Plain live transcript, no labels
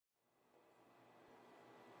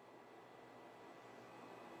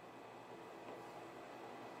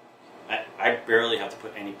I barely have to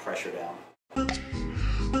put any pressure down.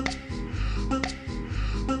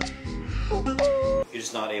 You're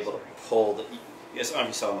just not able to pull the... Yes, I don't know if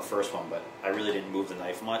you saw on the first one, but I really didn't move the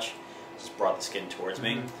knife much. Just brought the skin towards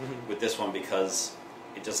me. With this one, because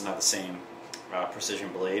it doesn't have the same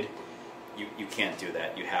precision blade, you can't do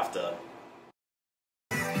that. You have to...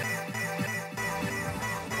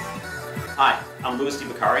 Hi, I'm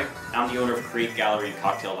DiBiccari. I'm the owner of Create Gallery and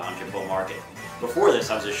Cocktail Lounge at Bull Market. Before this,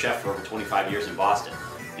 I was a chef for over 25 years in Boston.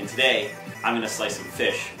 And today, I'm going to slice some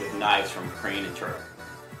fish with knives from Crane&Turtle.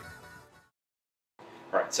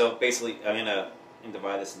 Alright, so basically, I'm going to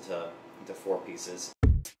divide this into 4 pieces.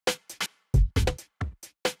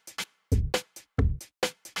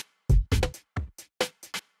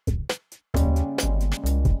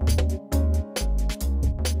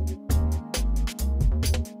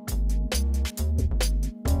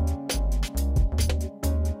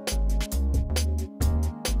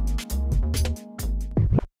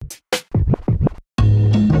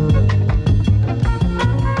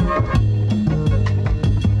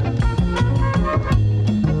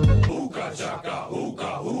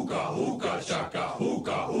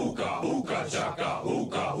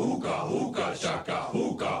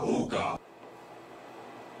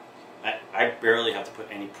 I barely have to put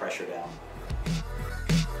any pressure down.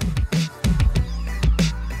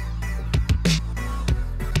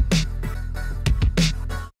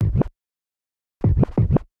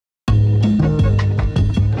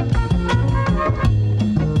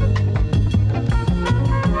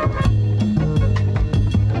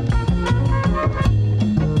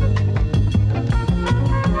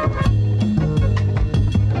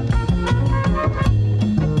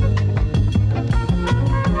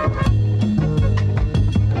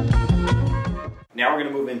 Now we're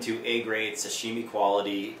going to move into A-grade sashimi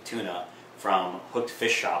quality tuna from Hooked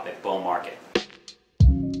Fish Shop at Bull Market.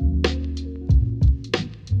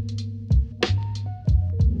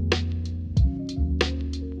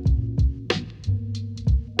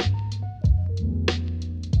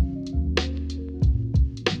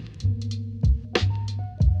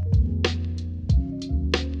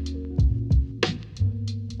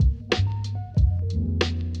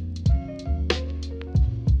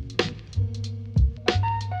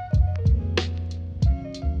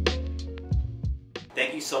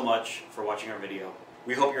 Thank you so much for watching our video.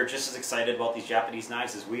 We hope you're just as excited about these Japanese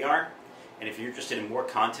knives as we are. And if you're interested in more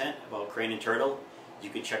content about Crane&Turtle, you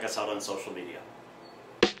can check us out on social media.